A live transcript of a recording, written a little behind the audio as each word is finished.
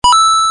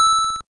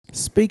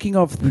Speaking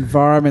of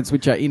environments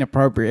which are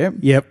inappropriate,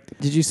 Yep.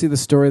 did you see the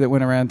story that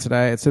went around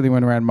today? It certainly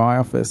went around my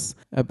office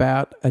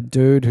about a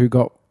dude who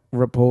got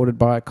reported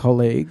by a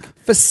colleague.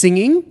 For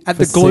singing at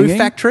For the glue singing?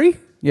 factory?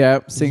 Yeah,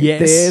 singing, Yes.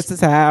 this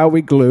is how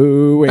we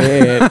glue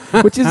it,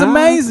 which is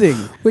amazing.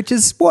 Which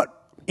is what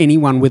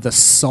anyone with a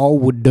soul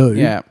would do.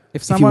 Yeah.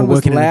 If you someone were was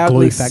working in a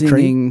loudly glue factory.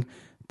 singing,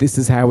 this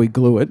is how we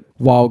glue it,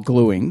 while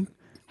gluing,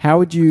 how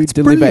would you It's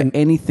deliver brilliant.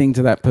 anything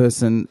to that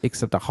person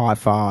except a high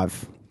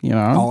five, you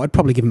know? Oh, I'd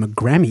probably give him a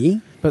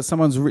Grammy. But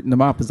someone's written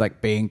them up as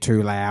like being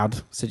too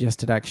loud,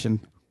 suggested action,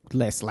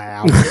 less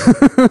loud.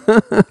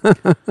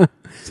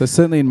 So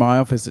certainly in my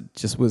office, it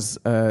just was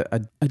a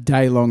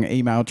day-long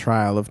email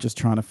trail of just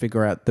trying to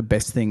figure out the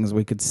best things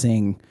we could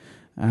sing.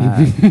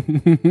 And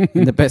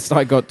the best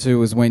I got to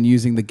was when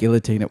using the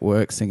guillotine at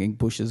work, singing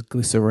Bush's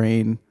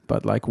Glycerine,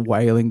 but like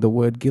wailing the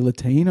word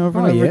guillotine over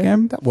and over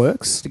again. That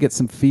works. To get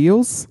some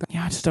feels.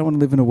 Yeah, I just don't want to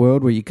live in a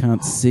world where you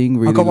can't sing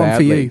really I got one for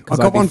loudly, you. 'cause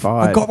I got I'd be one.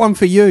 fired. I got one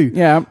for you.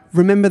 Yeah.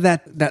 Remember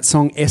that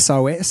song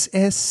SOS?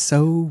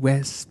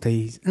 SOS,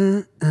 please.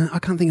 I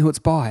can't think who it's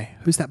by.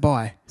 Who's that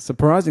by?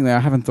 Surprisingly,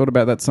 I haven't thought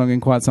about that song in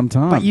quite some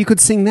time. But you could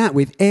sing that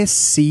with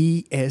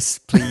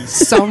SCS, please.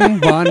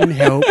 Someone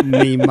help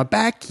me. My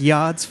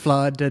backyard's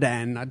flooded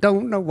and I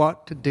don't know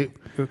what to do.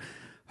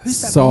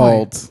 Who's that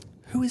Sold. by?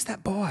 Who is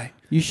that by?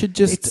 You should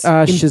just It's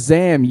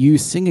Shazam you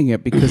singing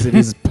it because it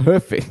is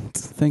perfect.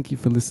 Thank you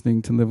for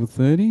listening to Level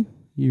 30.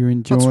 You're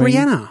enjoying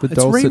Rihanna. the It's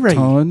dulcet Riri.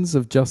 tones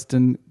of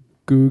Justin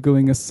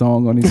Googling a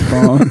song on his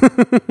phone.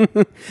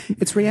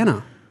 It's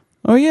Rihanna.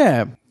 Oh,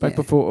 yeah. Back Yeah.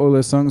 before all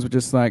those songs were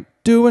just like,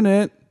 doing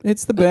it.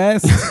 It's the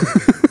best.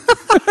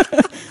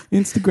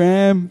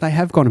 Instagram. They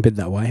have gone a bit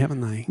that way,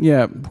 haven't they?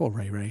 Yeah. Poor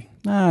Riri.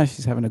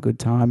 She's having a good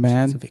time,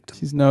 man. She's a victim.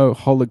 She's no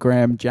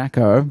hologram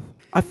Jacko.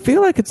 I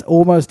feel like it's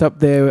almost up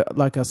there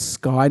like a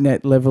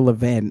Skynet level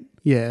event.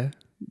 Yeah.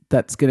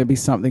 That's going to be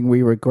something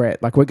we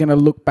regret. Like, we're going to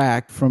look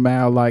back from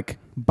our, like,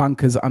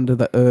 bunkers under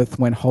the earth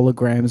when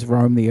holograms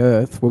roam the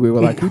earth, where we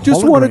were like, we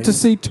just wanted to Holograms?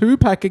 see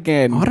Tupac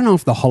again. I don't know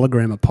if the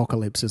hologram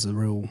apocalypse is a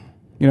real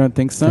You don't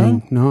think so?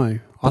 thing. No.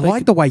 I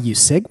like the way you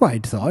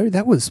segued, though.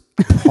 That was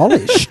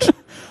polished.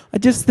 I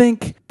just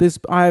think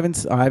I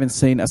haven't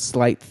seen a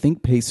Slate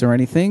think piece or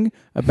anything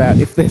about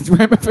if there's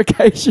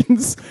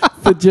ramifications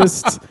for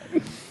just...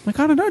 Like,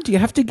 I don't know. Do you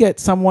have to get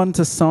someone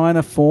to sign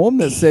a form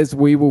that says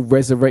we will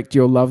resurrect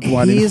your loved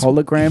one in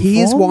hologram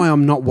Here's form? why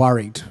I'm not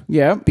worried.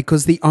 Yeah.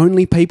 Because the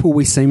only people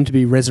we seem to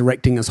be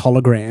resurrecting as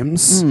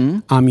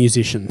holograms are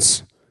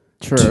musicians.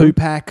 True.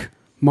 Tupac,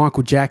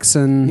 Michael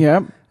Jackson.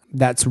 Yeah.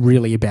 That's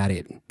really about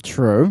it.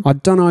 True. I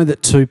don't know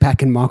that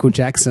Tupac and Michael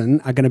Jackson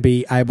are going to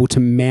be able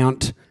to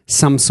mount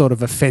some sort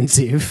of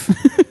offensive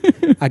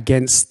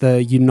against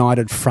the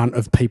united front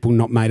of people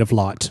not made of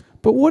light.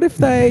 But what if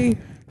they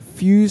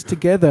fuse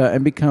together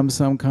and become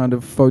some kind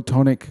of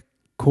photonic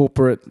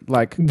corporate,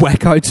 like...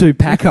 Wacko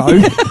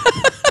Tupaco.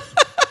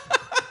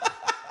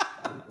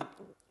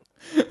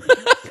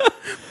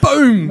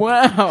 Boom!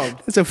 Wow.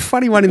 That's a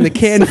funny one in the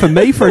can for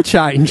me for a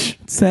change.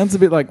 Sounds a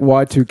bit like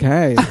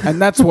Y2K.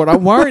 And that's what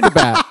I'm worried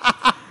about.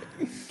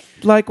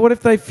 Like, what if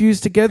they fuse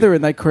together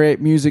and they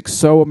create music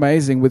so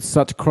amazing with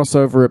such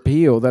crossover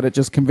appeal that it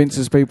just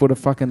convinces people to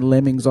fucking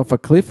lemmings off a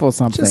cliff or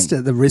something? Just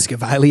at the risk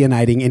of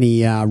alienating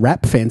any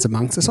rap fans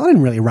amongst us, I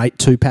didn't really rate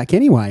Tupac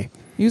anyway.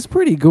 He was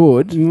pretty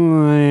good.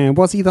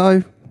 Was he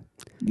though?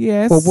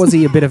 Yes. Or was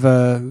he a bit of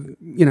a,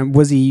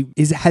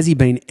 has he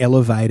been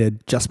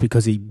elevated just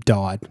because he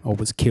died or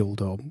was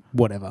killed or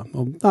whatever?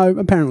 Or, no,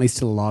 apparently he's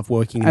still alive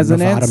working in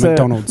Nevada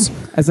McDonald's.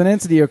 As an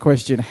answer to your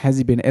question, has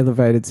he been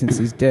elevated since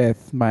his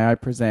death, may I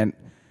present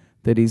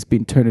that he's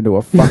been turned into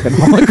a fucking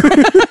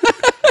hologram?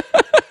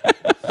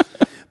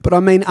 But I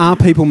mean, are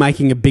people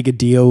making a bigger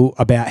deal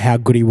about how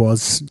good he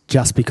was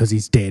just because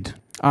he's dead?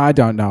 I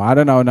don't know. I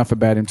don't know enough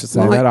about him to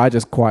say that. I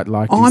just quite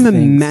like his I'm a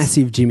things.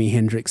 massive Jimi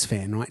Hendrix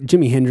fan, right?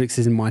 Jimi Hendrix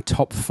is in my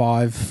top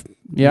 5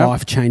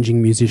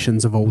 life-changing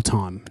musicians of all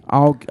time.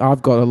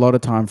 I've got a lot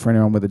of time for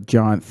anyone with a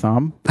giant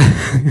thumb.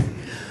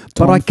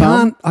 But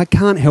I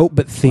can't help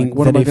but think, like,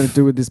 what am I going to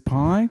do with this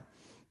pie?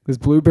 There's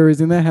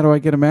blueberries in there. How do I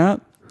get them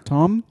out?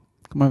 Tom,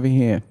 come over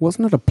here.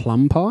 Wasn't it a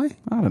plum pie?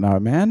 I don't know,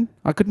 man.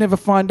 I could never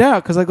find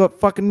out because I got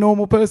fucking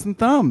normal person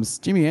thumbs.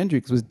 Jimi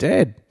Hendrix was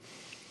dead.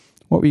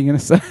 What were you going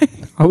to say?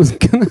 I was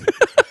going to...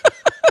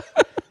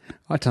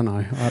 I don't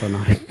know.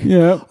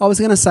 Yeah. I was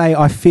going to say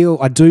I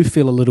do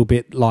feel a little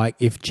bit like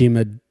if Jim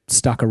had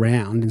stuck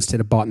around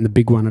instead of biting the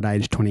big one at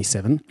age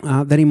 27,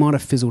 that he might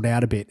have fizzled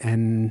out a bit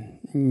and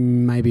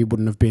maybe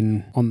wouldn't have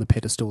been on the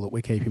pedestal that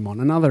we keep him on.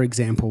 Another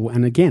example,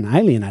 and again,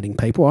 alienating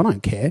people, I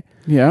don't care.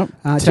 Yeah.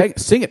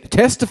 Sing it.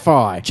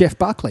 Testify. Jeff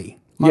Buckley.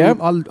 Yeah.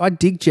 I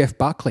dig Jeff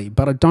Buckley,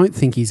 but I don't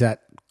think he's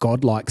at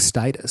godlike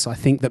status. I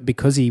think that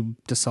because he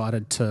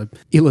decided to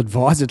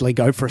ill-advisedly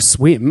go for a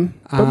swim...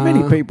 But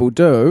many people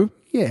do.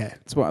 Yeah.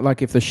 It's why,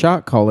 like, if the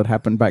shark hole had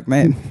happened back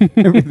then,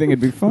 everything would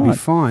be fine. It'd be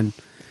fine.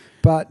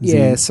 But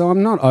yeah, so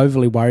I'm not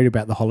overly worried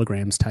about the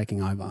holograms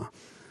taking over.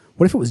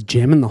 What if it was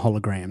Gem and the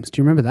holograms?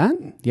 Do you remember that?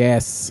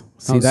 Yes.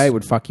 See, was- they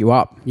would fuck you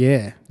up.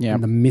 Yeah. Yeah.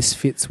 And the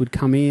Misfits would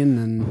come in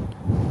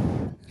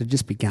and it'd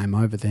just be game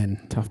over then.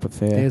 Tough but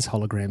fair. There's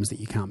holograms that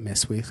you can't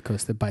mess with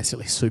because they're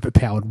basically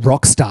superpowered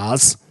rock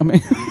stars. I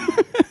mean,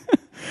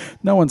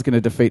 no one's going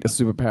to defeat a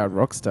superpowered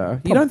rock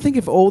star. You don't think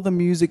if all the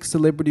music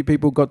celebrity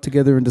people got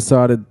together and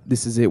decided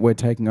this is it, we're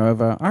taking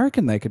over, I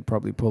reckon they could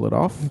probably pull it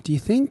off. Do you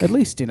think? At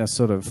least in a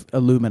sort of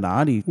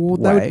Illuminati Well,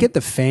 way. they would get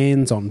the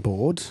fans on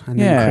board and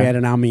then Yeah. create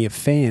an army of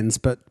fans,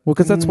 but... Well,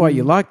 because that's why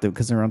you like them,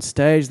 because they're on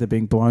stage, they're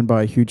being blown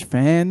by a huge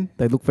fan.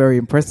 They look very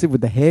impressive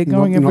with the hair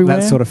going not everywhere.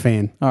 that sort of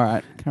fan. All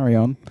right, carry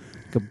on.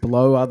 Could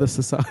blow other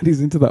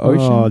societies into the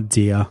ocean. Oh,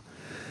 dear.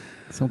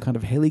 Some kind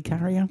of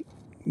helicarrier.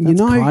 You That's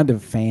know, kind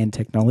of fan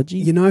technology.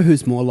 you know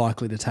who's more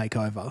likely to take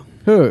over?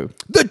 Who?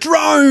 The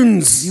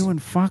drones! You and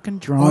fucking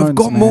drones, I've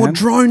got more man.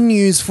 drone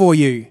news for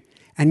you.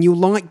 And you'll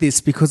like this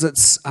because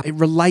it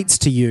relates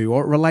to you,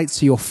 or it relates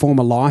to your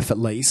former life at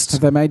least.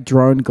 Have they made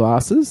drone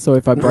glasses? So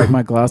if I break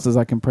my glasses,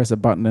 I can press a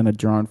button and a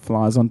drone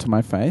flies onto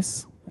my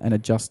face and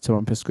adjusts to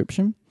my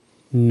prescription?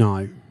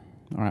 No,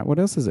 All right, what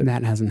else is it?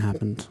 that hasn't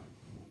happened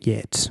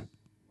yet.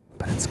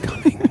 But it's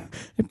coming.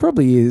 It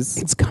probably is.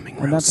 It's coming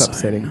real And that's soon.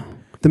 upsetting.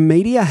 The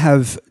media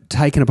have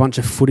taken a bunch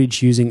of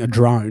footage using a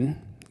drone.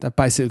 They've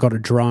basically got a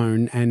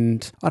drone,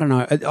 and I don't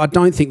know. I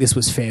don't think this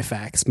was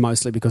Fairfax,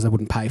 mostly because they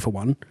wouldn't pay for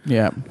one.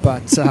 Yeah.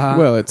 But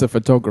Well, it's a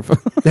photographer.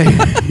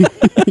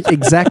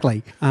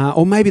 exactly,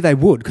 or maybe they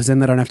would, because then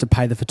they don't have to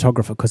pay the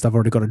photographer because they've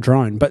already got a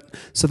drone. But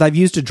so they've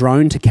used a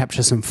drone to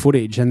capture some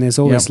footage, and there's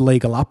all Yep. this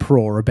legal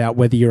uproar about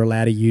whether you're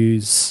allowed to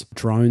use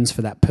drones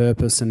for that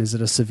purpose, and is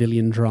it a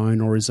civilian drone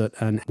or is it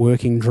a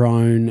working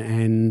drone?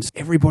 And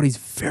everybody's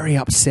very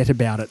upset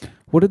about it.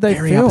 What did they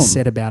Very film?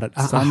 upset about it.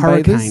 A Sunbathers?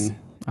 hurricane.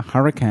 A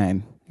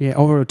hurricane. Yeah,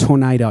 or a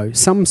tornado.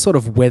 Some sort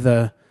of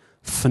weather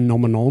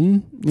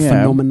phenomenon. Yeah.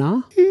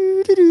 Phenomena.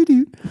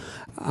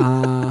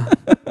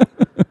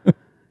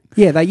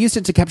 Yeah, they used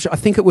it to capture, I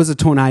think it was a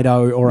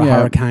tornado or a Yeah.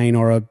 hurricane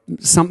or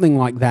something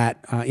like that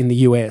in the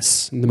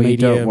US. In the Well,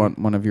 media. you don't want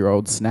one of your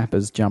old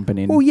snappers jumping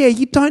in. Well, yeah,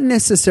 you don't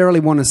necessarily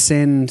want to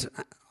send,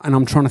 and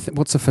I'm trying to think,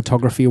 what's a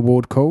photography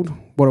award called?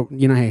 What,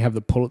 you know how you have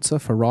the Pulitzer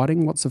for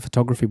writing? What's the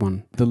photography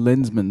one? The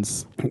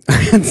Lensmans.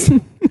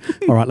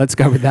 All right, let's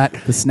go with that.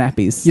 The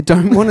Snappies. You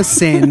don't want to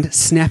send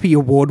Snappy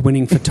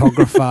Award-winning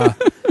photographer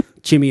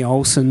Jimmy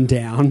Olsen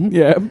down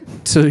Yeah.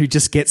 to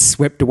just get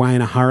swept away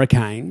in a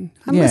hurricane,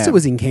 unless Yeah. it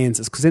was in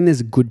Kansas, because then there's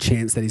a good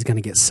chance that he's going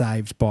to get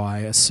saved by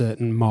a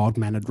certain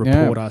mild-mannered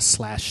reporter /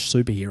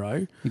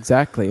 superhero.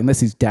 Exactly. Unless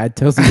his dad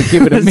tells him to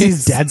give it a miss.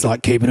 His dad's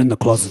like, keep it in the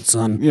closet,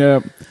 son.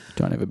 Yeah.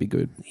 Don't ever be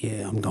good.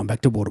 Yeah, I'm going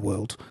back to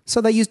Waterworld. So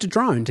they used a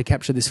drone to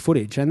capture this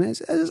footage, and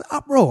there's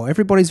uproar.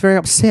 Everybody's very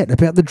upset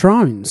about the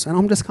drones. And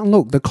I'm just going,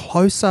 look, the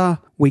closer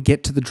we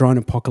get to the drone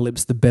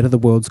apocalypse, the better the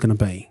world's going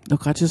to be.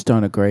 Look, I just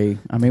don't agree.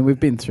 I mean, we've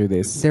been through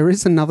this. There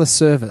is another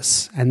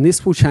service, and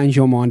this will change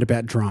your mind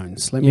about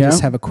drones. Let me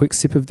just have a quick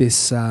sip of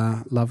this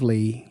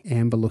lovely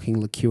amber-looking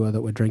liqueur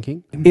that we're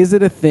drinking. Is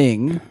it a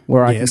thing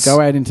where I Yes. can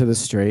go out into the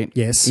street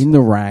Yes. in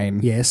the rain?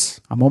 Yes.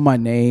 I'm on my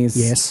knees.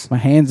 Yes. My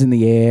hands in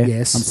the air.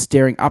 Yes. I'm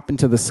staring up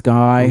into the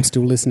sky. I'm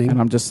still listening.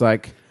 And I'm just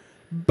like,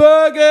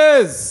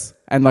 burgers!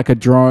 And like a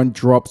drone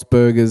drops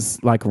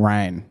burgers like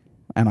rain.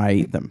 And I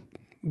eat them.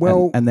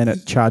 Well, and then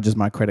it charges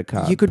my credit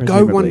card. you could go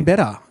presumably. one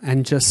better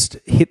and just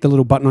hit the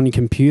little button on your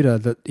computer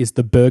that is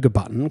the burger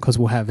button, because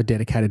we'll have a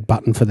dedicated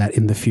button for that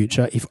in the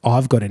future if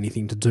I've got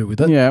anything to do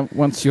with it. Yeah,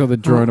 once you're the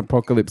drone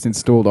apocalypse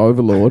installed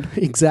overlord.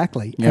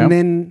 Exactly. Yeah. And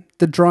then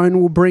the drone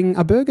will bring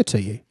a burger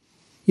to you.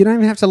 You don't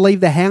even have to leave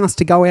the house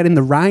to go out in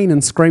the rain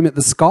and scream at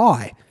the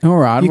sky. All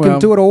right. You can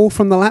do it all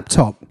from the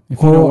laptop you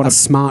don't or want a if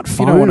you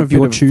smartphone don't want of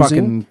your choosing.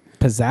 fucking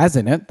pizzazz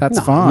in it. That's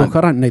No, fine. Look,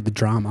 I don't need the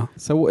drama.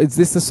 So is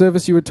this the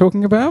service you were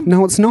talking about?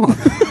 No, it's not.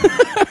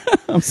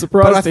 I'm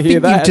surprised But I to think hear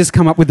that. you've just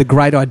come up with a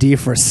great idea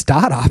for a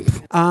startup.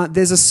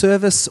 There's a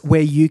service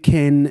where you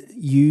can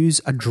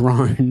use a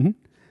drone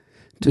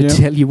to Yeah.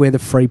 tell you where the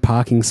free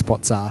parking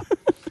spots are.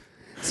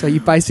 So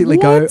you basically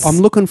go, What? I'm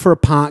looking for a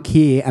park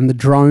here, and the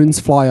drones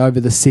fly over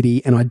the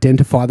city and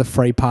identify the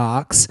free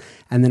parks,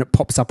 and then it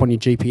pops up on your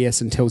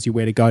GPS and tells you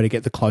where to go to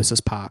get the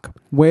closest park.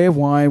 Where,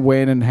 why,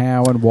 when, and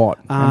how, and what,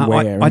 and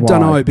where, and I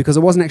don't why. know, because I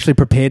wasn't actually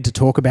prepared to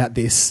talk about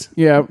this.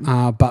 Yeah.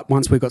 But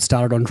once we got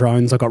started on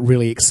drones, I got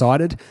really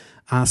excited.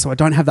 So I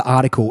don't have the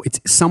article.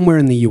 It's somewhere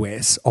in the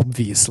US,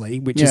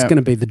 obviously, which is Yeah. going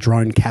to be the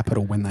drone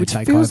capital when they Which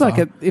take feels over.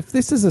 like if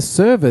this is a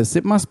service,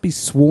 it must be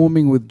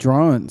swarming with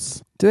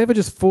drones. Do they ever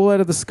just fall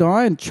out of the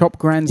sky and chop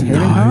Gran's head in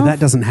No, half? that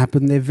doesn't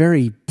happen. They're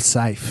very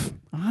safe.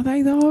 Are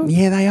they though?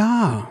 Yeah, they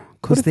are. What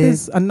Because if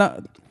there's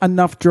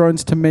enough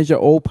drones to measure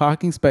all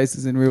parking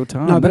spaces in real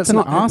time? no, but That's it's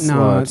not. an arse No,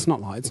 load. it's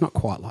not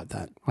quite like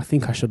that. I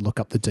think I should look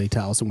up the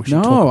details, and we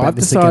should talk No, about I've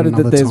this again decided that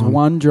another there's time.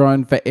 one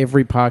drone for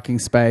every parking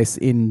space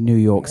in New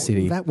York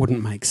City. That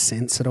wouldn't make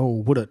sense at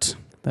all, would it?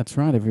 That's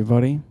right,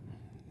 everybody.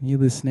 You're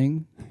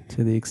listening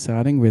to the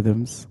exciting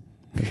rhythms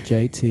of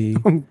JT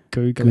I'm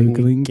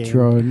googling again.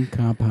 drone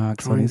car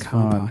parks on Drone his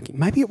car phone. parking.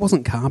 Maybe it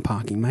wasn't car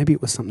parking. Maybe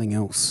it was something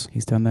else.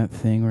 He's done that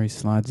thing where he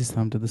slides his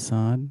thumb to the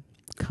side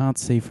Can't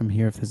see from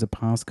here if there's a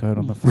passcode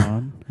on the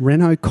phone.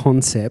 Renault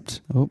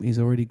Concept Oh, he's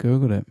already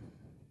Googled it.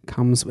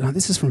 comes... No,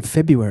 this is from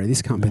February.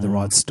 This can't be the No.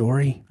 right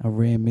story. A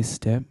rare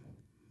misstep.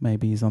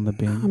 Maybe he's on the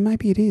bin. Oh,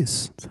 maybe it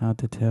is. It's hard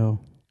to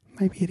tell.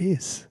 Maybe it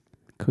is.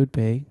 Could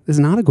be. There's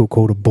an article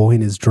called A Boy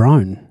in His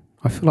Drone.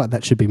 I feel like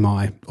that should be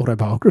my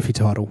autobiography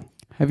title.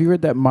 Have you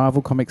read that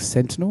Marvel Comics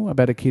Sentinel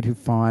about a kid who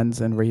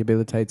finds and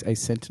rehabilitates a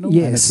sentinel? And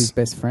it's Yes. his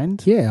best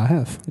friend? Yeah, I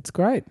have. It's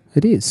great.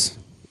 It is.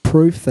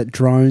 Proof that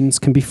drones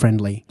can be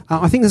friendly.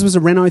 I think this was a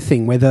Renault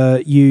thing where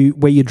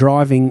you're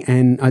driving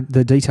and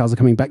the details are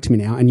coming back to me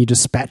now, and you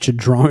dispatch a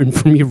drone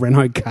from your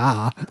Renault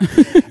car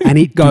and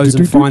it goes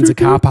and finds a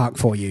car park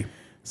for you.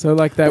 So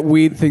like that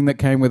weird thing that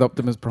came with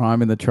Optimus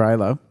Prime in the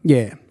trailer.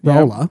 Yeah. Yeah.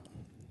 Roller.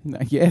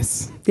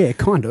 Yes. Yeah,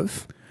 kind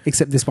of.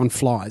 Except this one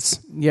flies.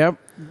 Yep.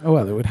 Oh,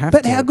 well, it would have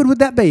But to. how good would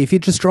that be if you're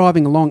just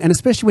driving along, and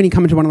especially when you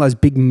come into one of those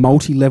big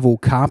multi-level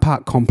car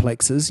park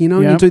complexes, you know,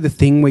 Yeah. you do the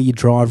thing where you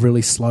drive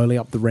really slowly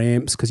up the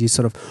ramps because you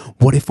sort of,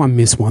 what if I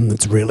miss one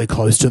that's really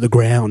close to the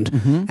ground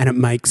and it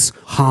makes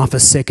half a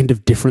second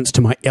of difference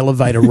to my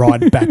elevator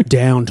ride back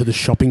down to the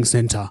shopping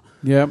centre?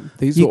 Yep.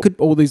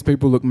 All these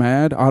people look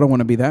mad. I don't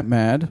want to be that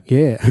mad.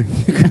 Yeah.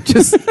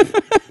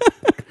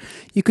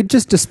 You could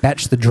just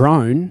dispatch the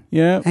drone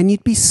Yeah. and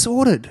you'd be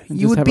sorted. And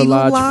You just would have be a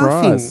large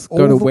laughing. fries.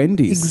 Go to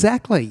Wendy's.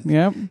 Exactly.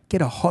 Yep.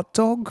 Get a hot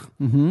dog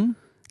Mm-hmm.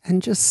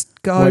 and just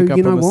go, Wake up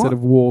you know on a what? set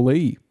of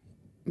Wall-E.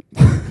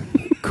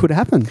 Could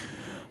happen.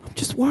 I'm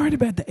just worried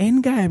about the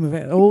end game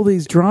of all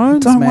these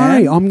drones, Don't man.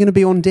 worry, I'm going to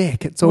be on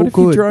deck. It's all What if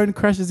good. your drone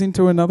crashes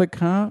into another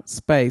car?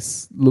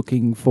 Space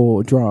looking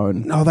for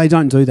drone. No, they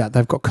don't do that.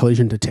 They've got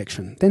collision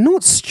detection. They're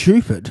not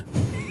stupid.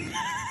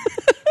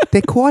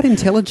 They're quite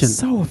intelligent.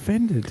 So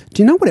offended.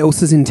 Do you know what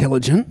else is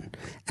intelligent?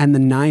 And the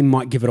name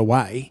might give it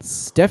away.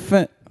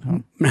 Stefan.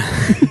 Oh,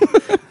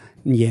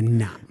 Yeah,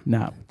 nah.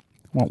 no.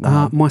 What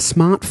My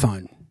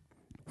smartphone.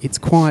 It's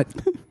quite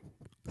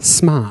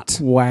smart.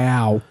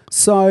 Wow.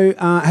 So,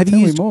 have Tell you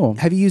me used more.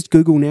 Have you used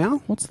Google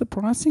Now? What's the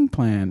pricing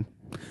plan?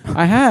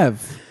 I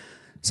have.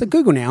 So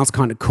Google Now is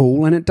kind of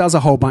cool, and it does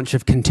a whole bunch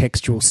of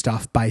contextual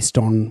stuff based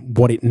on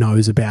what it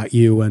knows about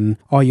you. And,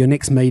 oh, your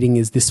next meeting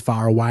is this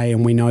far away,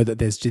 and we know that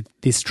there's just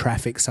this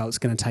traffic, so it's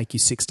going to take you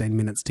 16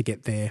 minutes to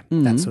get there,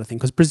 that sort of thing.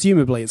 Because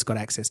presumably it's got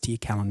access to your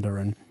calendar.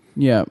 And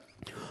Yeah.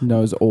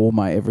 Knows all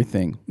my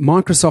everything.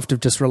 Microsoft have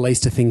just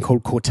released a thing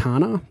called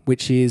Cortana,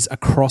 which is a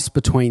cross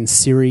between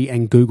Siri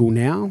and Google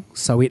Now.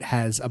 So it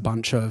has a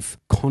bunch of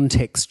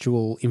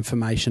contextual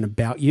information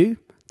about you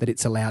that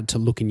it's allowed to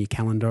look in your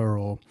calendar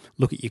or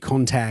look at your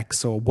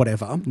contacts or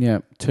whatever. Yeah.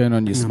 Turn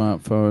on your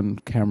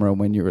smartphone camera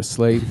when you're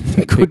asleep.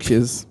 Take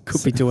pictures.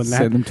 Could be doing that.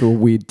 Send them to a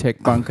weird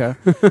tech bunker.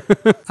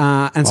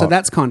 And so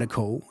that's kind of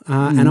cool.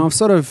 And I've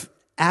sort of...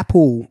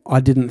 Apple, I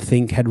didn't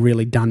think had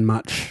really done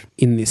much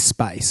in this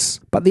space.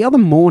 But the other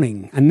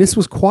morning, and this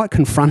was quite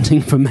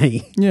confronting for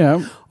me,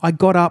 Yeah. I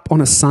got up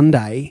on a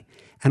Sunday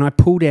and I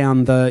pull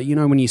down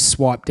when you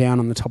swipe down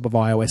on the top of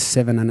iOS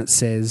 7 and it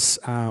says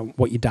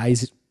what your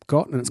day's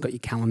got and it's got your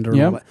calendar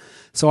and all that.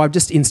 So I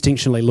just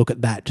instinctually look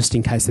at that just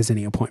in case there's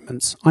any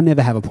appointments. I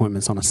never have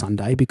appointments on a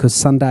Sunday because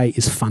Sunday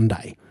is fun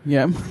day.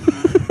 Yeah.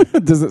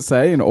 Does it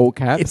say in all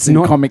caps? It's in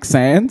not- Comic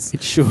Sans?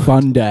 It should.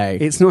 Fun day.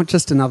 It's not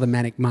just another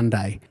manic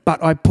Monday.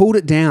 But I pulled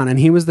it down, and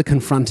here was the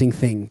confronting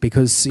thing.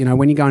 Because,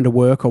 when you go into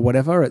work or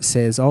whatever, it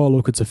says, oh,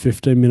 look, it's a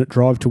 15-minute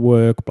drive to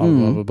work, blah,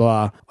 blah, blah,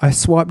 blah. I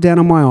swipe down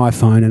on my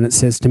iPhone, and it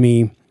says to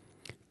me,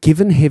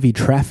 given heavy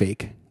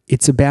traffic,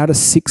 it's about a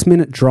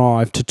 6-minute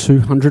drive to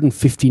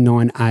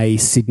 259A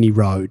Sydney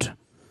Road.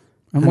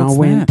 and what's I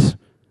went, that?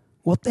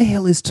 what the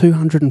hell is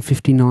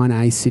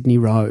 259A Sydney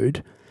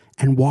Road?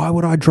 And why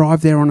would I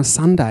drive there on a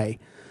Sunday?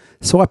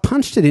 So I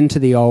punched it into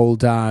the old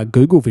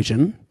Google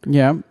Vision,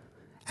 Yeah.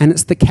 and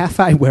it's the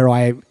cafe where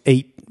I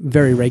eat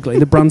very regularly,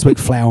 the Brunswick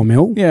Flour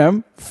Mill. Yeah.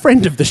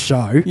 Friend of the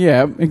show.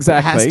 Yeah, It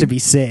exactly. has to be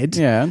said.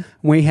 Yeah.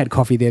 We had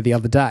coffee there the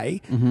other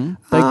day.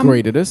 They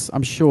greeted us.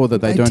 I'm sure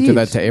that they don't do did.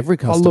 that to every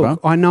Oh, customer.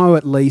 look, I know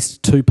at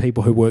least 2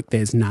 people who work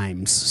there's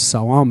names,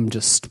 so I'm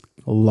just...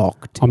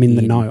 Locked. I'm in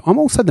the know. I'm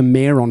also the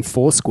mayor on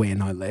Foursquare,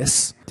 no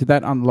less. Did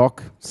that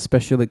unlock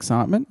special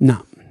excitement?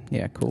 No.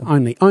 Yeah, cool.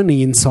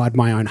 Only inside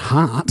my own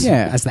heart.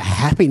 Yeah. As the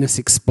happiness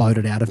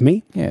exploded out of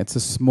me. Yeah, it's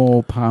a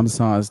small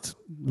palm-sized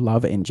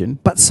love engine.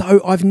 But so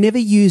I've never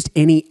used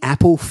any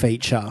Apple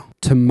feature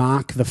to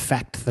mark the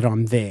fact that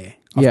I'm there.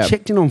 I've Yeah.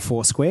 checked in on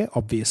Foursquare,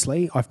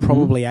 obviously. I've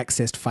probably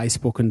accessed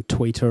Facebook and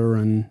Twitter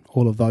and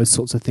all of those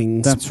sorts of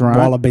things. That's right.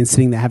 While I've been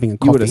sitting there having a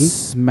You would have coffee.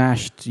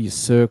 smashed your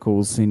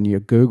circles in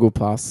your Google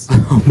Plus.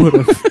 Would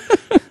have.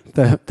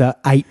 The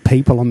 8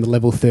 people on the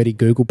level 30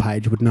 Google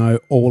page would know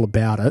all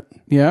about it.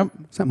 Yeah,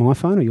 Is that my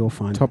phone or your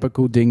phone?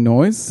 topical ding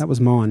noise. That was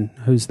mine.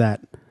 Who's that?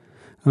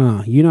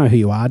 Oh, you know who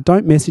you are.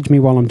 Don't message me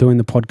while I'm doing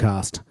the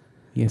podcast.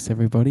 Yes,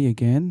 everybody,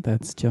 again,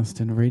 that's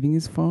Justin reading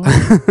his phone.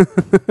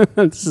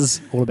 This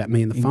is all about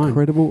me and the phone.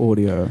 Incredible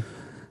audio.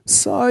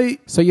 So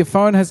So your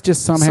phone has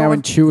just somehow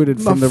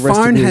intuited from the my rest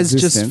of phone your has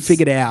existence. just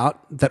figured out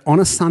that on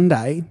a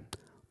Sunday,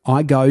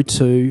 I go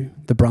to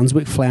the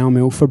Brunswick Flour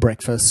Mill for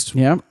breakfast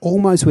Yeah.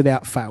 almost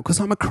without fail because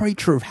I'm a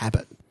creature of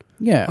habit.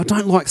 Yeah. I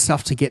don't like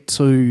stuff to get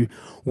too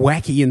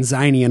wacky and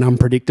zany and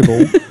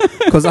unpredictable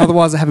because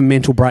otherwise I have a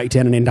mental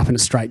breakdown and end up in a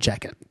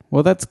straitjacket.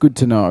 Well, that's good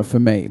to know for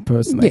me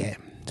personally. Yeah.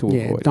 To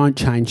avoid. Don't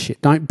change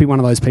shit. Don't be one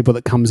of those people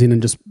that comes in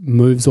and just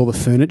moves all the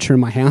furniture in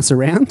my house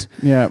around.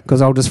 Yeah.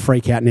 Because I'll just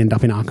freak out and end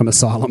up in Arkham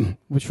Asylum.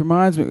 Which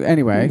reminds me,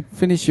 anyway,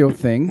 finish your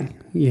thing.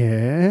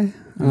 Yeah.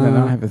 And then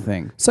I have a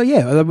thing. So,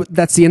 yeah,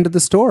 that's the end of the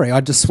story.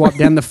 I just swiped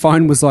down the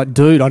phone, was like,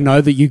 dude, I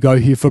know that you go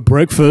here for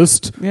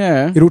breakfast.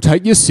 Yeah. It'll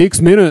take you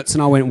 6 minutes.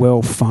 And I went,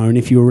 well, phone,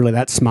 if you were really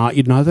that smart,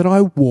 you'd know that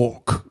I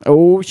walk.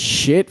 Oh,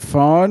 shit,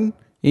 phone.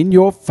 In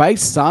your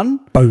face, son.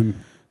 Boom.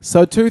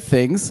 So 2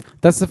 things.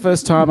 That's the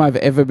first time I've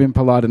ever been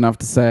polite enough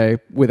to say,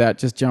 without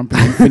just jumping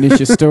in, finish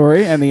your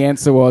story. And the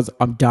answer was,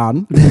 I'm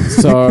done.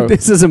 So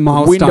this is a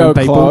milestone, window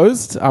people.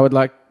 closed. I would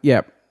like,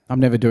 I'm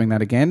never doing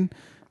that again.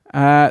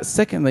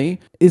 Secondly,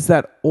 is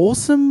that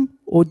awesome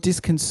or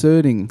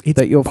disconcerting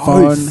that your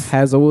phone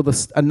has all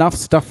enough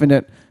stuff in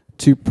it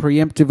to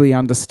preemptively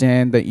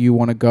understand that you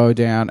want to go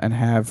down and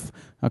have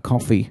a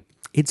coffee?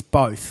 It's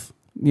both.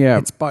 Yeah.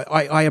 It's both.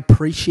 I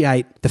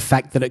appreciate the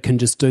fact that it can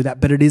just do that,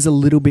 but it is a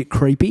little bit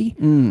creepy.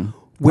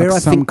 Where like I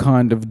some think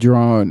kind of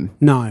drone.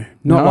 No,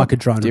 not like a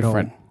drone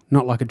different. at all.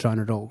 Not like a drone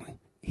at all.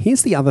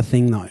 Here's the other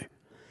thing, though,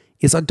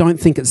 is I don't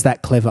think it's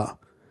that clever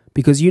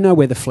because you know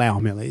where the flour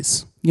mill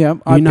is. Yeah,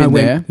 I've been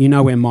there. You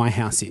know where my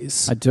house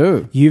is. I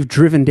do. You've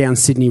driven down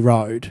Sydney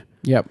Road.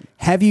 Yep.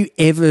 Have you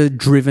ever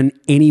driven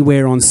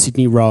anywhere on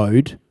Sydney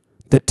Road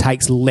that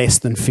takes less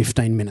than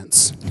 15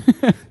 minutes?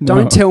 No.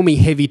 Don't tell me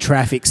heavy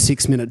traffic,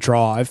 6-minute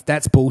drive.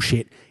 That's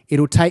bullshit.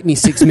 It'll take me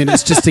 6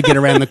 minutes just to get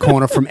around the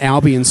corner from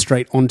Albion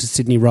Street onto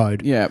Sydney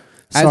Road. Yeah.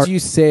 As you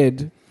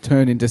said,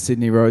 turn into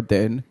Sydney Road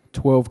then.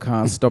 12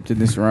 cars stopped in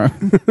this row.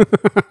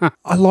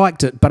 I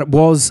liked it, but it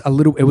was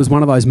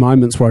one of those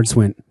moments where I just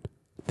went,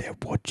 they're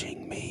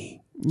watching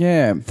me.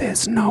 Yeah.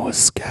 There's no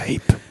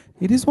escape.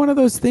 It is one of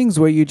those things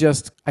where you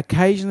just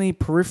occasionally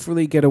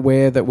peripherally get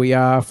aware that we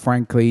are,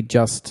 frankly,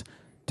 just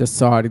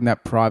deciding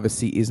that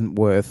privacy isn't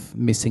worth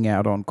missing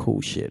out on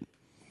cool shit.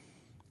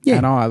 Yeah.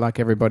 And I, like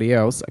everybody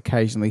else,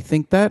 occasionally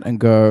think that and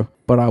go,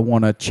 but I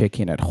want to check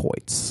in at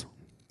Hoyt's.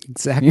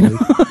 Exactly. You know?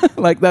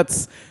 Like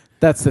that's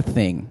the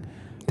thing.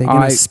 They're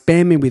going to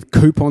spam me with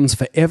coupons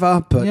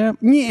forever, but yeah.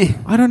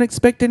 I don't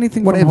expect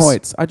anything from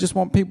Hoyt's. I just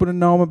want people to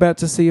know I'm about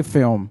to see a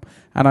film.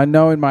 And I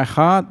know in my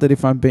heart that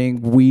if I'm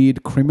being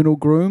weird criminal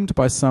groomed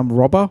by some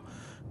robber,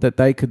 that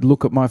they could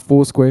look at my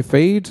Foursquare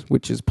feed,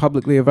 which is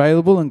publicly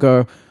available, and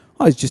go,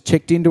 oh, he's just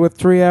checked into a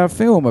 3-hour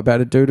film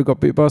about a dude who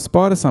got bit by a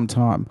spider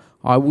sometime.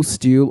 I will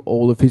steal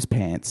all of his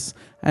pants.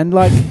 And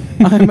like,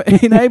 I'm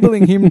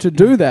enabling him to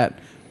do that.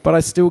 But I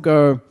still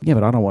go, yeah,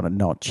 but I don't want to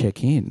not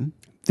check in.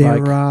 I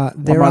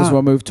might as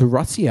well move to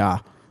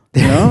Russia.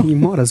 You know? You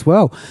might as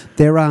well.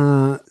 There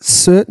are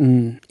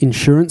certain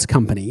insurance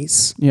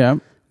companies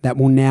that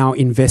will now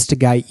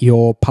investigate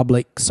your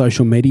public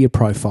social media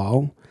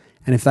profile.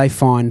 And if they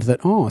find that,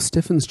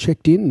 Stefan's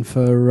checked in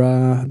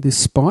for this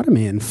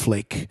Spider-Man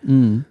flick,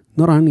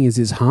 not only is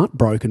his heart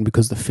broken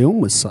because the film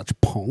was such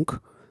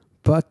ponk,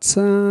 but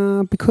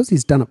because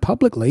he's done it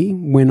publicly,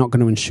 we're not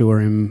going to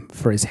insure him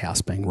for his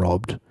house being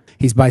robbed.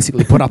 He's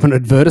basically put up an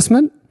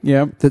advertisement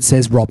that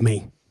says, rob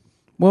me.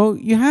 Well,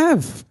 you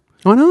have.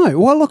 I know.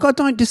 Well, look, I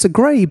don't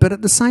disagree, but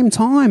at the same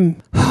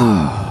time...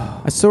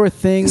 I saw a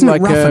thing Isn't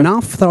it rough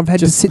enough that I've had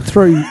to sit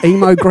through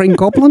Emo Green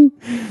Goblin?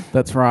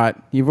 That's right.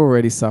 You've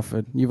already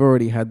suffered. You've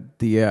already had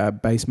the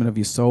basement of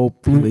your soul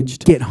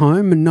pillaged. Get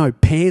home and no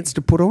pants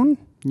to put on?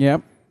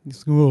 Yep.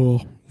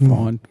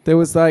 Fine. There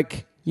was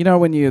like, you know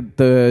when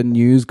the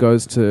news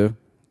goes to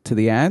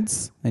the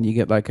ads and you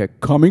get like a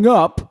coming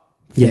up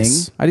thing.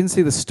 Yes. I didn't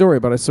see the story,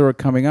 but I saw it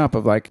coming up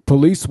of like,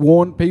 police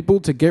warn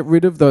people to get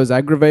rid of those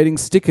aggravating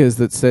stickers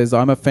that says,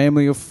 I'm a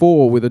family of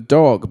 4 with a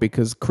dog,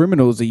 because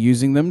criminals are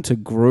using them to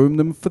groom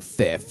them for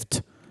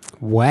theft.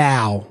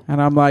 Wow.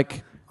 And I'm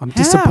like, I'm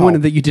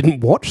disappointed that you didn't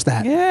watch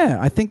that. Yeah.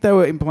 I think they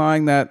were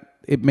implying that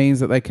it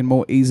means that they can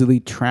more easily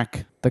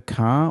track the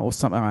car or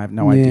something. I have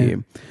no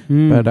idea.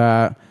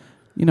 But,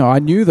 you know, I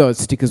knew those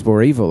stickers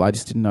were evil. I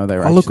just didn't know they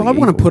were actually I want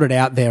evil. to put it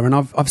out there, and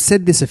I've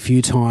said this a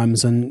few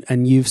times,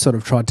 and you've sort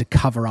of tried to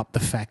cover up the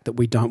fact that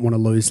we don't want to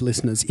lose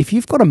listeners. If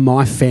you've got a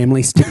My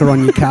Family sticker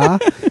on your car,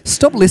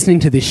 stop listening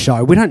to this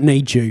show. We don't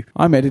need you.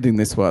 I'm editing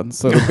this one,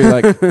 so it'll be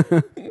like,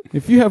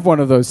 if you have one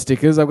of those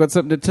stickers, I've got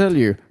something to tell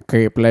you.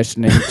 Keep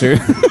listening to...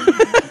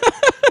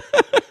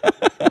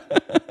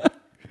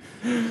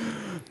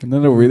 And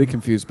then it'll really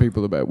confuse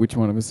people about which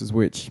one of us is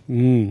which.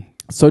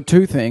 So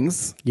 2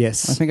 things.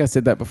 Yes. I think I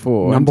said that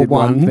before. Number I did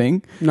 1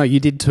 thing. No, you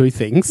did 2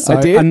 things. So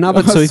I did?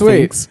 Another 2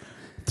 things.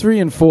 3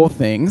 and 4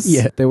 things.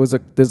 Yeah. There's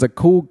a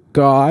cool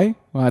guy.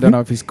 Well, I don't know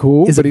if he's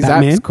cool, but his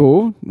Batman? app's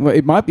cool. Well,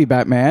 it might be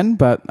Batman,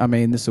 but I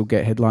mean, this will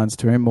get headlines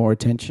to him, more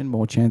attention,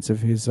 more chance of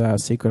his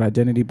secret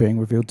identity being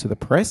revealed to the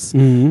press.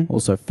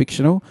 Also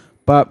fictional.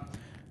 But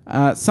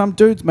some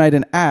dudes made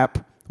an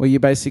app where you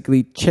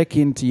basically check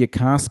into your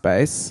car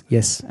space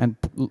and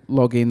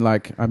log in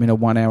like, I'm in a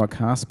 1-hour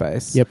car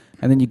space. Yep.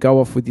 And then you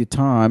go off with your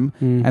time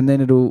and then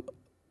it'll,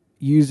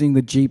 using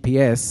the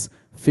GPS,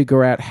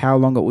 figure out how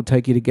long it will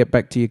take you to get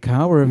back to your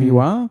car wherever you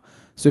are.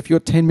 So if you're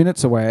 10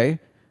 minutes away,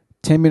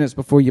 10 minutes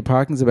before your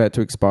parking's about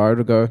to expire,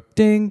 it'll go,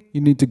 ding,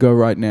 you need to go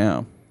right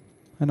now.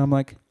 And I'm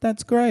like,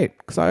 that's great.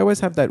 Because I always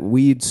have that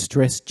weird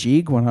stress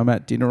jig when I'm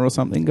at dinner or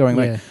something going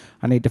like,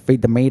 I need to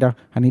feed the meter.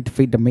 I need to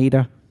feed the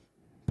meter.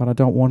 But I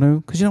don't want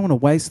to. Because you don't want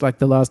to waste like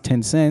the last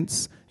 10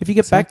 cents. If you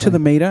get back to the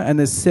meter and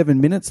there's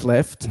 7 minutes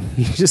left,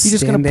 you're just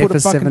stand there for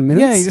 7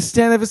 minutes? Yeah, you just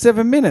stand there for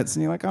 7 minutes.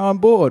 And you're like, oh, I'm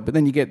bored. But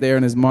then you get there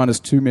and there's minus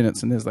 2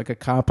 minutes and there's like a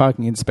car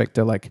parking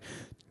inspector like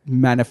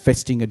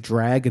manifesting a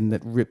dragon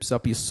that rips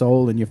up your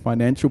soul and your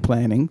financial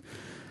planning.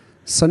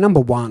 So number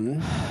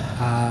one,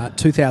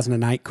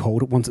 2008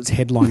 called. It wants its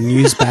headline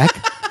news back.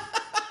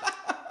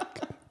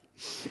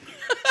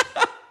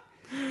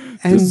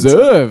 And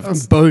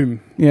deserved.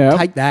 Boom. Yeah.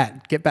 Take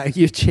that. Get back.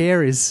 Your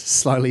chair is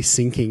slowly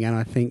sinking, and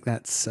I think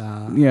that's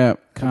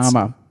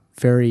karma.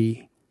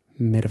 Very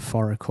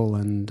metaphorical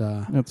and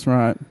that's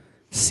right.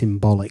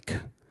 Symbolic.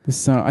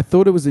 So I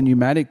thought it was a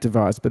pneumatic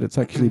device, but it's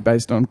actually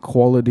based on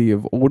quality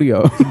of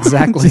audio.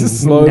 Exactly.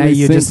 Now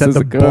you're just at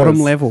the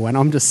bottom level, and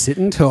I'm just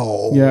sitting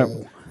tall. Yeah.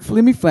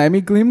 Flimmy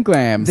flammy glim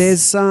glams.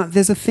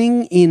 There's a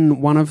thing in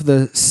one of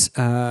the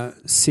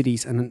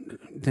cities, and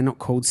they're not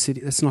called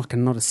city. It's not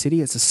a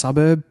city. It's a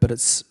suburb, but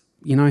it's,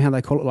 you know how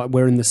they call it, like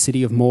we're in the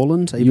city of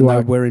Moreland, even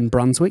though we're in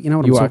Brunswick. You know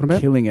what I'm talking about? You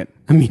are killing it.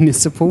 A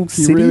municipal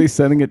city. You're really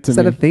selling it to me. Is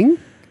that a thing?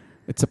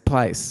 It's a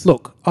place.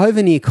 Look,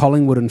 over near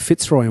Collingwood and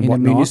Fitzroy and in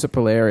whatnot. In a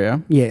municipal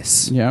area.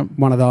 Yes. Yeah.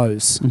 One of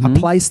those. Mm-hmm. A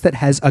place that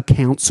has a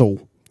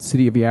council.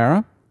 City of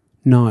Yarra?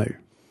 No.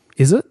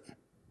 Is it?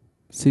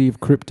 City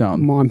of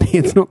Krypton.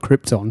 It's not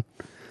Krypton.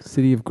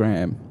 City of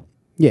Graham.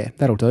 Yeah,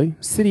 that'll do.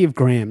 City of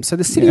Graham. So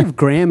the City of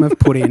Graham have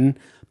put in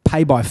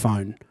Pay by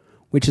Phone,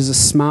 which is a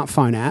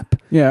smartphone app.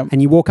 Yeah.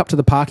 And you walk up to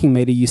the parking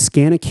meter, you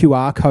scan a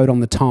QR code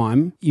on the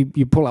time,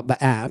 you pull up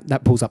the app,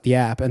 that pulls up the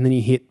app, and then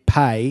you hit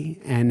pay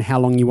and how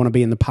long you want to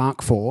be in the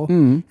park for,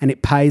 and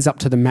it pays up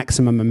to the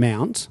maximum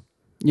amount.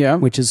 Yeah.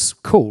 Which is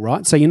cool,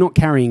 right? So you're not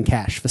carrying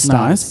cash for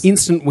starters. Nice.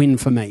 Instant win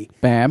for me.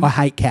 Bam. I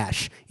hate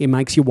cash. It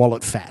makes your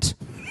wallet fat.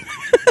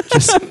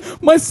 Just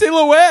my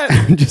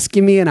silhouette. Just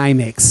give me an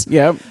Amex.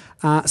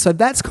 Yep. So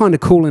that's kind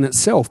of cool in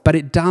itself, but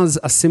it does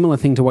a similar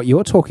thing to what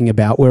you're talking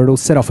about, where it'll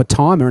set off a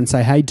timer and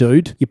say, hey,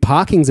 dude, your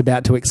parking's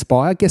about to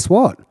expire. Guess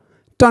what?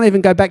 Don't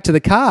even go back to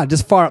the car.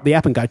 Just fire up the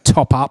app and go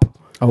top up.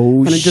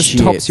 Oh, and it just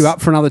tops you up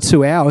for another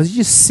 2 hours.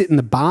 You just sit in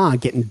the bar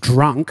getting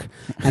drunk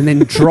and then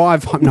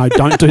drive home. No,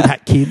 don't do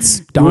that, kids.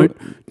 Don't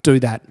do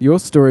that. Your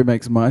story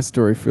makes my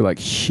story feel like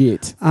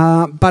shit.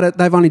 But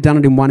they've only done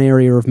it in one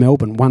area of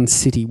Melbourne, one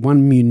city,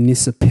 one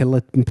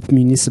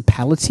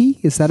municipality.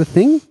 Is that a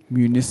thing?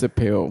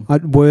 Municipal.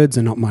 Words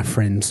are not my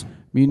friends.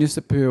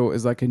 Municipal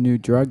is like a new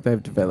drug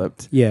they've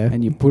developed. Yeah.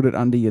 And you put it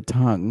under your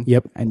tongue.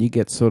 Yep. And you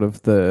get sort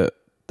of the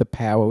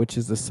power, which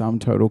is the sum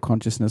total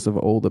consciousness of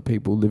all the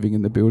people living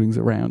in the buildings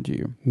around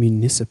you.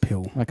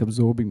 Municipal. Like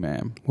absorbing,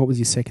 man. What was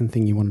your second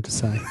thing you wanted to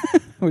say?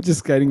 We're just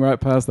skating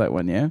right past that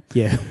one, yeah?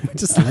 Yeah,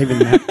 just leaving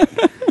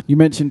that. You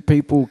mentioned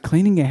people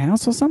cleaning your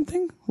house or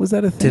something? Was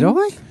that a thing? Did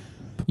I?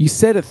 You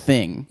said a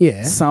thing.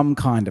 Yeah. Some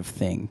kind of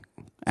thing.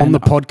 On the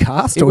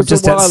podcast or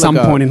just at some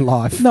point in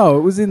life? No,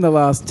 it was in the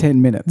last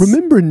 10 minutes.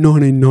 Remember in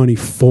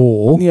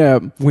 1994? Yeah.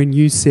 When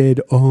you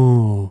said,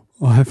 oh,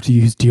 I have to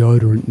use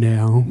deodorant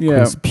now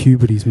because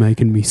puberty's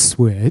making me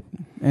sweat.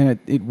 And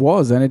it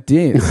was, and it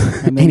did.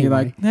 And then you're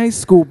like, hey,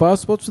 school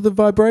bus, what's with the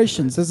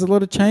vibrations? There's a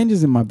lot of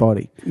changes in my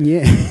body.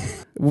 Yeah.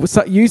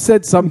 So you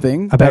said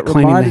something about that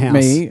cleaning reminded the house.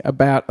 me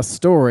about a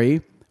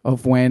story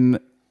of when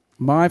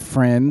my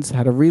friends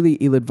had a really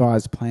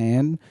ill-advised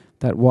plan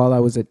that while I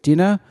was at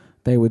dinner,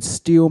 they would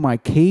steal my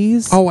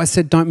keys. Oh, I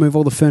said don't move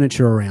all the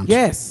furniture around.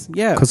 Yes,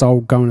 yeah. Because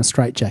I'll go in a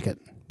straitjacket.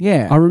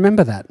 Yeah. I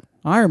remember that.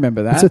 I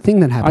remember that. It's a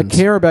thing that happens. I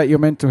care about your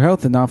mental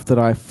health enough that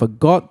I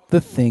forgot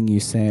the thing you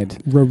said.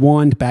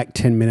 Rewind back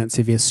 10 minutes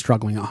if you're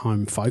struggling at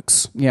home,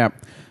 folks. Yeah.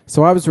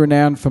 So I was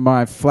renowned for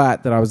my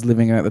flat that I was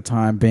living in at the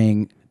time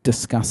being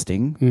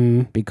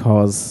disgusting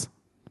because,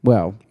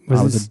 well,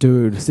 I was a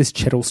dude. Is this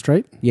Chettle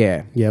Street?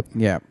 Yeah. Yep.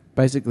 Yeah.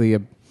 Basically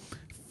a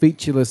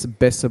featureless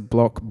Besser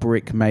block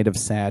brick made of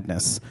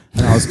sadness.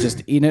 And I was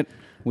just in it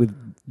with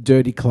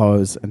dirty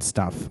clothes and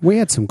stuff. We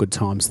had some good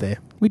times there.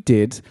 We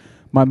did.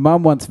 My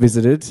mum once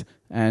visited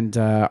and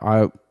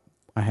I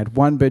had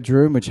one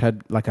bedroom which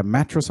had like a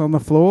mattress on the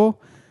floor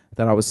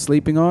that I was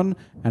sleeping on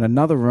and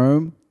another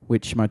room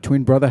which my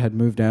twin brother had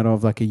moved out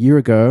of like a year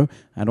ago,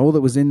 and all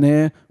that was in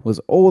there was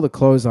all the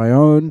clothes I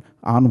own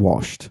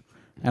unwashed.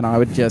 And I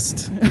would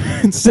just,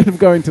 instead of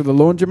going to the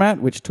laundromat,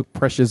 which took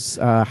precious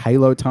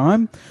Halo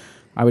time,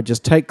 I would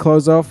just take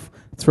clothes off,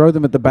 throw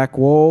them at the back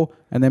wall,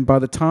 and then by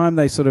the time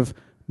they sort of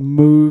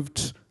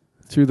moved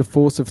through the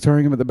force of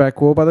throwing them at the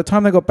back wall, by the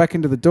time they got back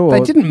into the door... They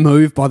didn't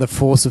move by the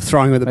force of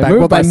throwing them at the back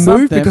wall. Moved They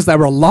moved because they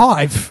were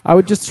alive. I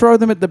would just throw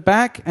them at the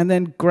back and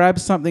then grab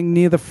something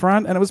near the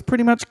front, and it was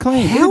pretty much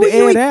clean. How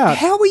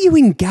are you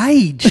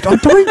engaged? I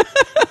don't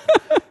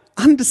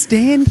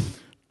understand.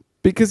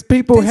 Because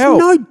people There's help.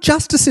 no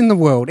justice in the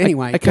world.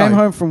 Anyway, I came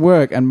home from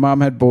work and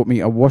Mum had bought me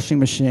a washing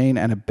machine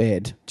and a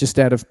bed just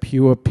out of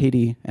pure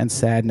pity and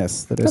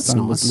sadness that her That's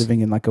son was nice.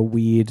 living in like a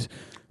weird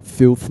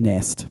filth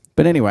nest.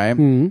 But anyway,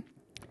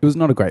 it was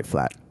not a great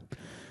flat.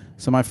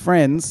 So my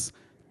friends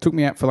took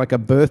me out for like a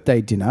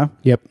birthday dinner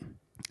Yep.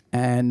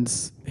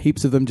 and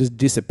heaps of them just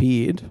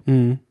disappeared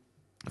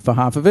for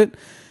half of it.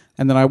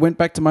 And then I went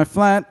back to my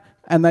flat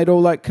and they'd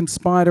all like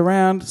conspired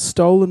around,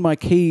 stolen my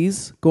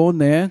keys, gone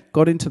there,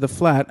 got into the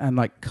flat and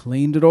like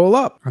cleaned it all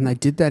up. And they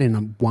did that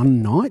in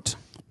one night?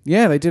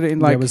 Yeah, they did it in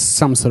like... There was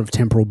some sort of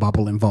temporal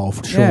bubble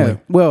involved, surely. Yeah,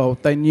 well,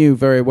 they knew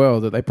very well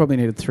that they probably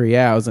needed 3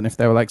 hours. And if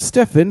they were like,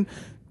 Stefan,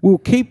 we'll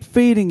keep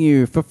feeding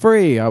you for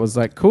free. I was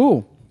like,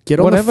 cool. Get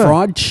on whatever. the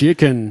fried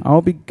chicken.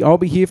 I'll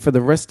be here for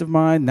the rest of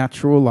my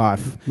natural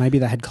life. Maybe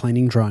they had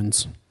cleaning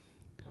drones.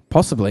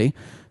 Possibly.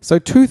 So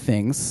 2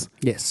 things.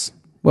 Yes.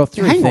 Well,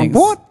 3 Hang things.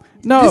 on, what?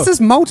 No. This is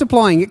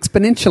multiplying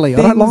exponentially.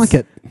 I don't like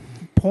it.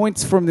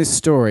 Points from this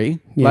story.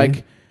 Yeah.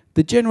 Like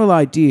the general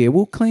idea,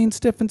 we'll clean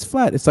Stefan's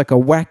flat. It's like a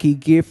wacky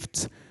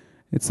gift.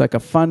 It's like a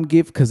fun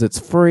gift because it's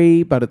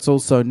free, but it's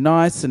also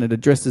nice and it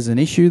addresses an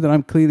issue that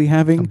I'm clearly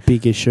having.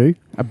 Big issue.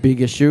 A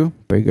big issue.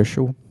 Big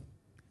issue.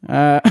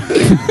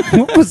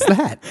 What was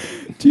that?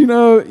 Do you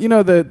know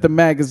the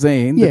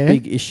magazine, Yeah. The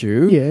Big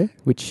Issue? Yeah.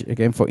 Which,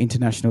 again, for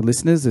international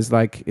listeners, is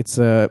like it's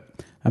a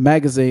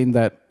magazine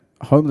that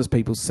homeless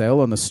people sell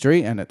on the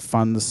street and it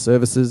funds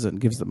services and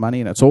gives them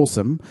money and it's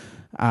awesome.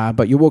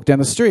 But you walk down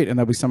the street and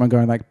there'll be someone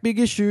going like, big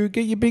issue,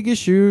 get your big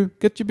issue,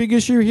 get your big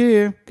issue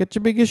here, get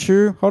your big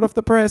issue, hot off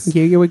the press.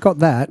 Yeah, we got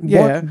that.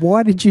 Yeah.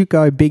 Why did you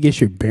go big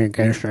issue? Big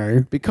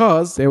issue.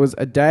 Because there was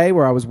a day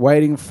where I was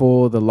waiting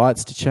for the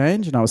lights to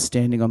change and I was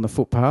standing on the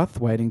footpath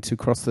waiting to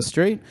cross the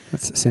street.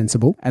 That's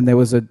sensible. And there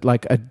was a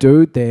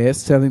dude there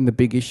selling the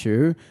big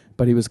issue,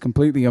 but he was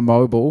completely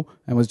immobile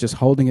and was just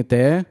holding it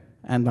there.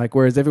 And like,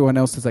 whereas everyone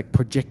else is like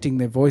projecting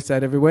their voice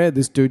out everywhere,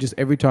 this dude just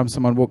every time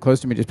someone walked close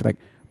to me, just be like,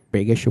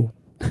 big issue.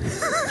 That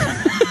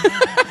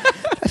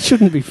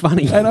shouldn't be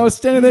funny. And I was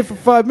standing there for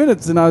 5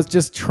 minutes and I was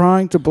just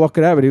trying to block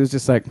it out, but he was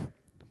just like,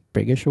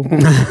 big issue.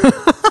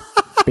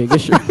 Big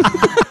issue.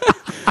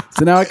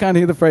 So now I can't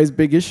hear the phrase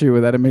big issue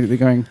without immediately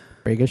going,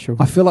 big issue.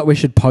 I feel like we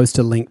should post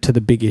a link to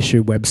the Big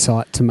Issue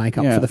website to make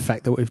up Yeah. for the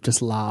fact that we've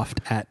just laughed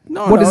at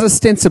No, what no. is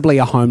ostensibly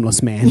a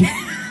homeless man.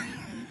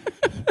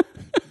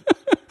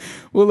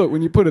 Well, look,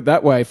 when you put it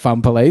that way,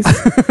 Fun Police,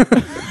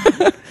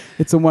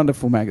 it's a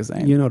wonderful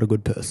magazine. You're not a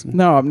good person.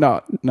 No, I'm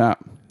not. No,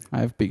 I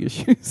have big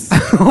issues.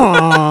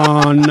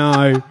 Oh,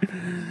 no.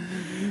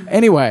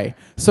 Anyway,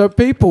 so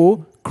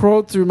people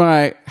crawled through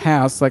my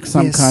house like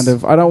some Yes. kind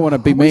of, I don't want to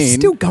be We're mean.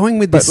 still going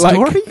with this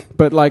story?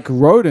 But like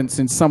rodents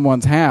in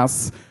someone's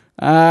house.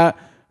 And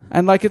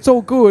like it's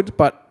all good,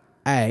 but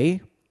they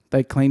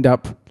cleaned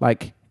up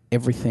like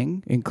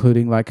everything,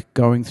 including like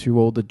going through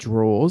all the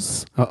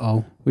drawers,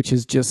 Uh-oh. which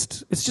is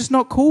just, it's just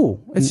not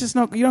cool. It's just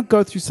not, you don't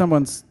go through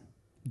someone's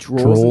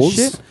drawers and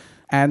shit.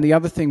 And the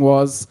other thing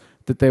was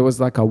that there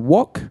was like a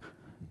wok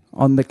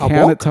on the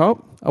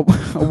countertop. A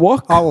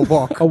wok? Oh, a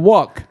wok. A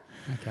wok.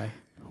 Okay.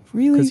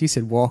 Really? Because you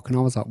said walk and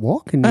I was like,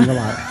 walk? And you were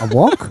like, a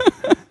walk?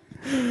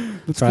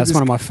 Sorry, that's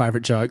one of my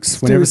favourite jokes.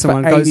 do Whenever this for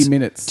someone 80 goes,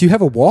 minutes. do you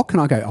have a walk?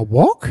 And I go, a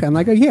walk? And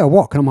they go, yeah, a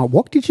walk. And I'm like,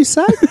 what did you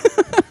say?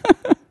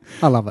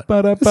 I love it.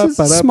 This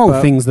is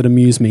small things that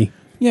amuse me.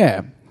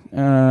 Yeah.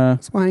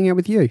 That's why I hang out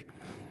with you.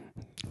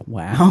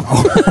 Wow.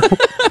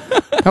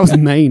 That was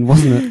mean,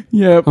 wasn't it?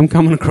 Yep. I'm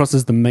coming across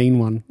as the mean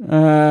one.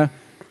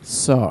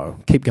 So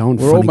Keep going,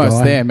 we're funny almost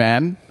guy. there,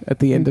 man. At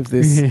the end of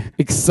this Yeah.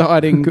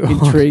 exciting, God.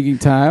 intriguing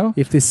tale.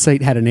 If this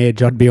seat had an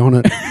edge, I'd be on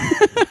it.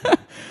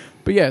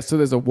 But yeah, so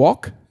there's a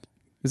wok.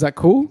 Is that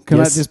cool? Can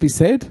Yes. that just be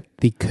said?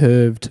 The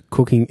curved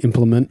cooking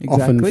implement,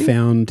 often Exactly.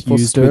 found For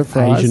used stir with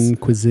fries. Asian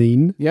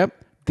cuisine. Yep.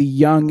 The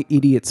young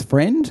idiot's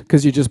friend,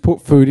 because you just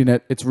put food in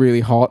it, it's really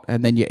hot,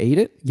 and then you eat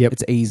it. Yep.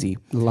 It's easy.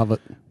 Love it.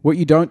 What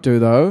you don't do,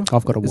 though,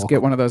 I've got a is wok.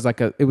 get one of those,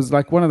 it was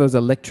like one of those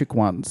electric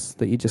ones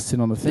that you just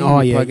sit on the thing Oh,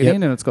 and you yeah, plug it yep.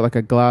 in, and it's got like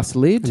a glass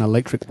lid. An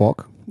electric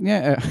wok.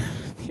 Yeah.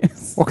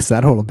 Yes. What's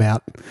that all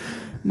about?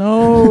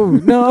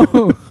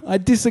 No, I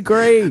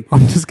disagree.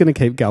 I'm just going to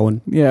keep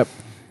going. Yep.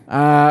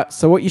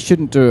 So what you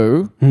shouldn't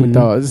do Mm-hmm. with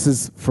those, this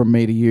is from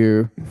me to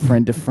you,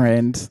 friend to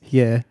friend,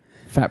 Yeah.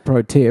 fat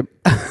pro tip.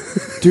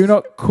 Do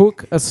not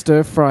cook a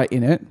stir fry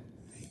in it.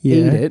 Yeah.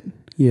 Eat it.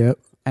 Yeah.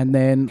 And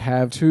then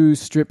have 2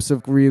 strips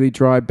of really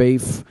dry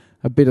beef,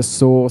 a bit of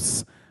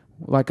sauce,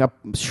 like a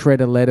shred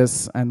of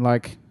lettuce and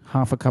like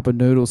half a cup of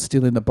noodles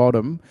still in the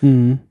bottom.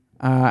 Mm.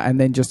 And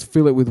then just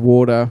fill it with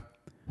water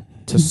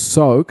to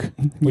soak,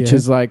 which Yeah.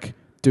 is like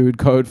dude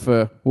code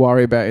for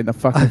worry about in the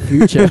fucking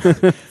future.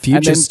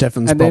 Future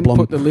Stefan's and then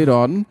problem. put the lid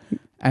on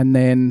and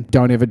then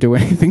don't ever do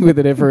anything with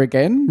it ever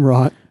again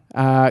Right.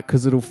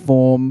 because it'll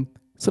form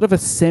sort of a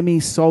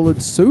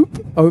semi-solid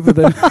soup over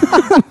the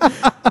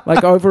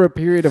like over a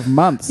period of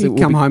months. You It will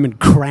come be- home and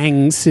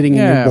Krang sitting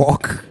Yeah. in your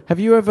wok. Have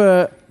you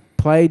ever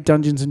played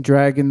Dungeons and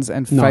Dragons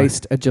and No.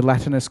 faced a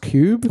gelatinous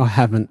cube? I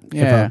haven't.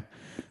 Yeah. Ever.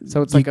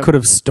 So it's You like could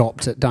have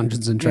stopped at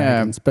Dungeons and Yeah.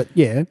 Dragons, but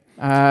yeah.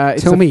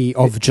 Tell me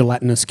of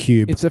gelatinous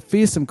cube. It's a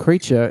fearsome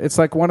creature. It's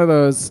like one of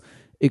those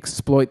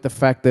exploit the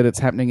fact that it's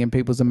happening in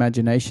people's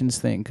imaginations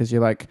thing, because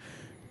you're like,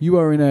 you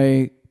are in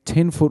a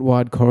 10-foot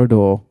wide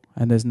corridor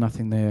and there's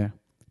nothing there.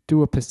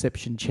 Do a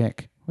perception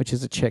check, which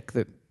is a check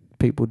that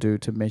people do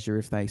to measure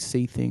if they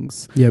see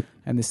things. Yep.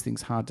 And this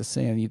thing's hard to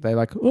see. And they're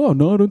like, oh,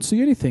 no, I don't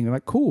see anything. They're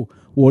like, cool.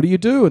 What do you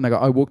do? And they go,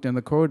 I walk down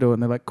the corridor.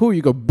 And they're like, cool.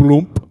 You go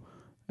bloomp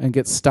and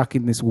get stuck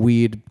in this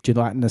weird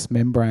gelatinous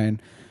membrane.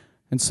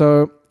 And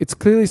so it's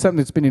clearly something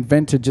that's been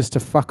invented just to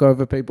fuck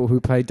over people who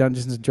play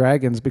Dungeons &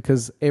 Dragons,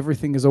 because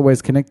everything is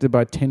always connected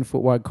by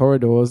 10-foot wide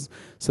corridors.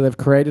 So they've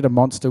created a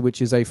monster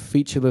which is a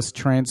featureless,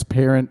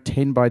 transparent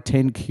 10 by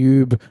 10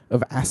 cube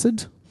of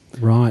acid.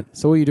 Right.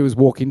 So all you do is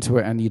walk into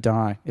it and you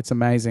die. It's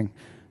amazing.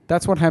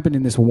 That's what happened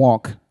in this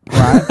walk,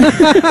 right?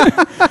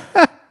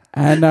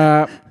 And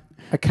I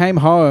came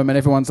home and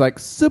everyone's like,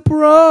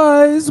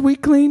 surprise, we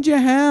cleaned your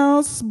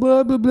house,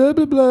 blah, blah, blah,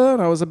 blah, blah.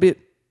 And I was a bit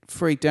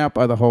freaked out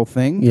by the whole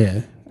thing.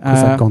 Yeah.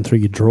 Because I've gone through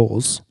your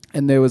drawers.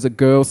 And there was a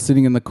girl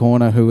sitting in the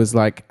corner who was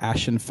like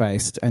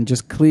ashen-faced and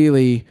just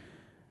clearly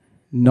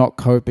not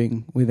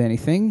coping with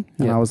anything.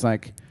 And Yep. I was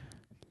like,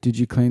 did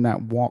you clean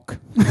that wok?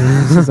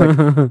 She's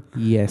like,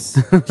 yes.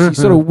 She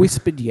sort of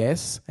whispered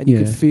yes. And you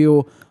could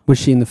feel... Was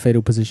she in the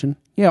fetal position?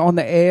 Yeah, on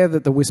the air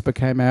that the whisper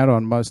came out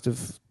on, most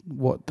of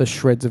what the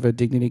shreds of her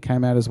dignity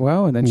came out as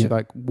well. And then she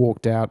like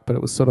walked out, but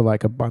it was sort of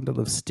like a bundle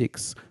of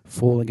sticks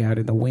falling out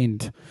in the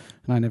wind.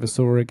 And I never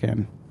saw her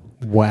again.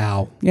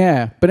 Wow.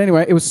 Yeah, but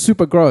anyway, it was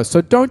super gross.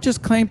 So don't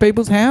just clean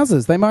people's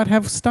houses. They might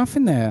have stuff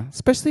in there,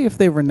 especially if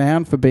they're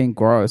renowned for being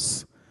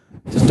gross.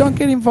 Just don't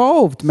get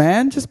involved,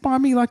 man. Just buy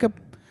me like a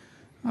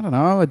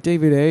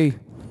DVD.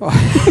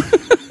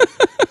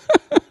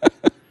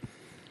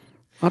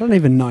 I don't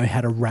even know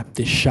how to wrap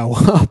this show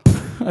up.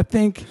 I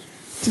think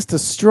just a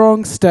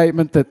strong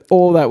statement that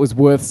all that was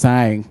worth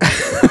saying.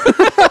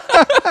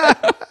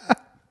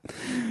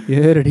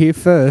 You heard it here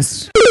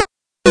first.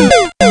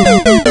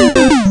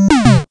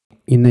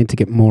 You need to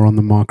get more on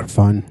the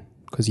microphone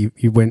because you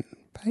went,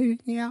 hey,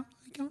 yeah,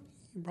 I can't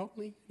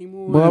properly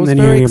anymore. Well, I And was then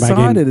very you hear it back in.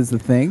 excited is the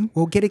thing.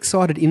 Well, get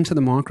excited into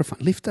the microphone.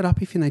 Lift it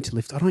up if you need to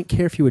lift. I don't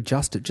care if you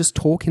adjust it. Just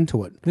talk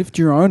into it. Lift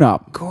your own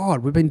up.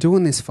 God, we've been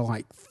doing this for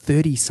like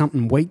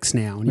 30-something weeks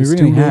now. And We you're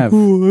really still have.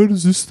 Like, oh, how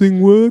does this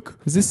thing work?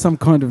 Is this some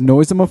kind of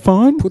noise on my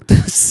phone? Put the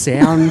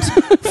sound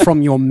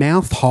from your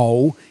mouth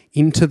hole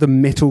into the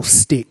metal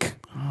stick.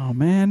 Oh,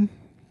 man.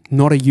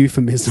 Not a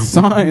euphemism.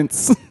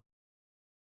 Science.